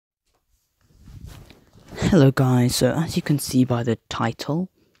Hello guys, so as you can see by the title,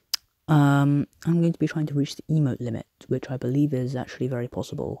 I'm going to be trying to reach the emote limit, which I believe is actually very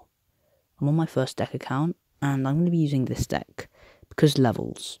possible. I'm on my first deck account, and I'm going to be using this deck, because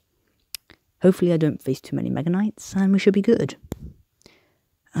levels. Hopefully I don't face too many Mega Knights, and we should be good.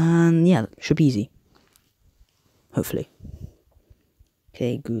 And yeah, should be easy. Hopefully.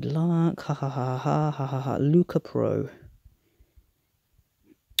 Okay, good luck, ha ha ha ha ha ha ha, Luca Pro.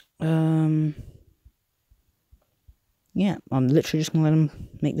 Yeah, I'm literally just going to let him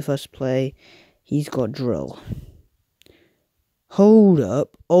make the first play. He's got drill. Hold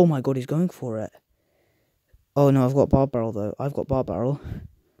up. Oh my god, he's going for it. Oh no, I've got bar barrel though. I've got bar barrel.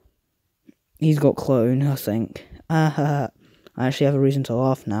 He's got clone, I think. I actually have a reason to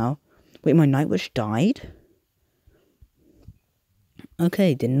laugh now. Wait, my Night Witch died?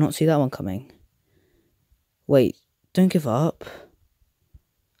 Okay, did not see that one coming. Wait, don't give up.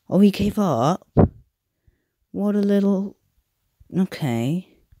 Oh, he gave up? What a little...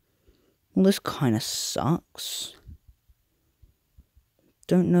 Okay. Well, this kind of sucks.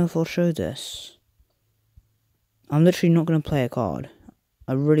 Don't know if I'll show this. I'm literally not going to play a card.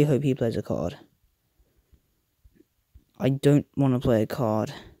 I really hope he plays a card. I don't want to play a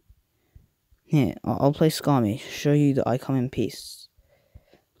card. Here, I'll play Scammy. Show you that I come in peace.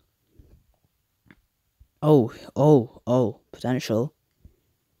 Oh, potential.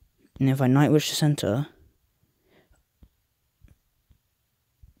 And if I Night Witch to center,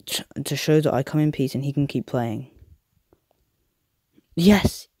 to show that I come in peace and he can keep playing.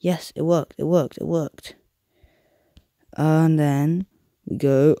 Yes, it worked. And then we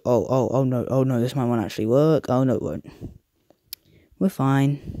go. Oh no, this might not actually work. Oh no, it won't. We're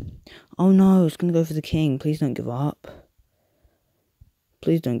fine. Oh no, it's gonna go for the king. Please don't give up.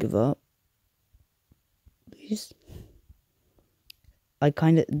 Please don't give up. Please.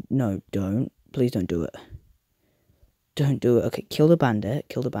 No, don't. Please don't do it. Don't do it. Okay, kill the bandit,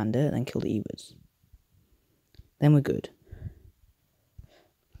 then kill the Evers. Then we're good.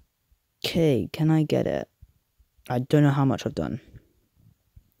 Okay, can I get it? I don't know how much I've done.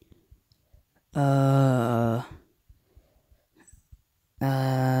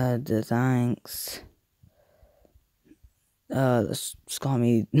 Thanks. Let's scar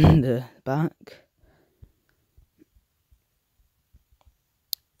me the back.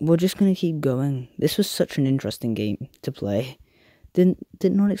 We're just gonna keep going. This was such an interesting game to play. Did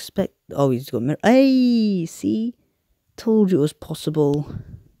not expect. Oh, he's got mirror. Hey, see, told you it was possible.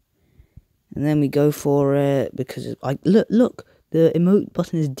 And then we go for it because look, the emote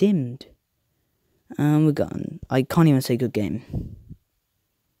button is dimmed. And we're gone. I can't even say good game.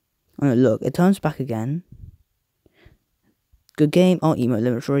 Oh no, look, it turns back again. Good game. Oh, emote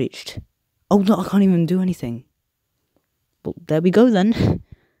limit reached. Oh no, I can't even do anything. Well, there we go then.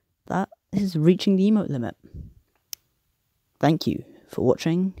 That is reaching the emote limit. Thank you for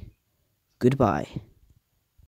watching. Goodbye.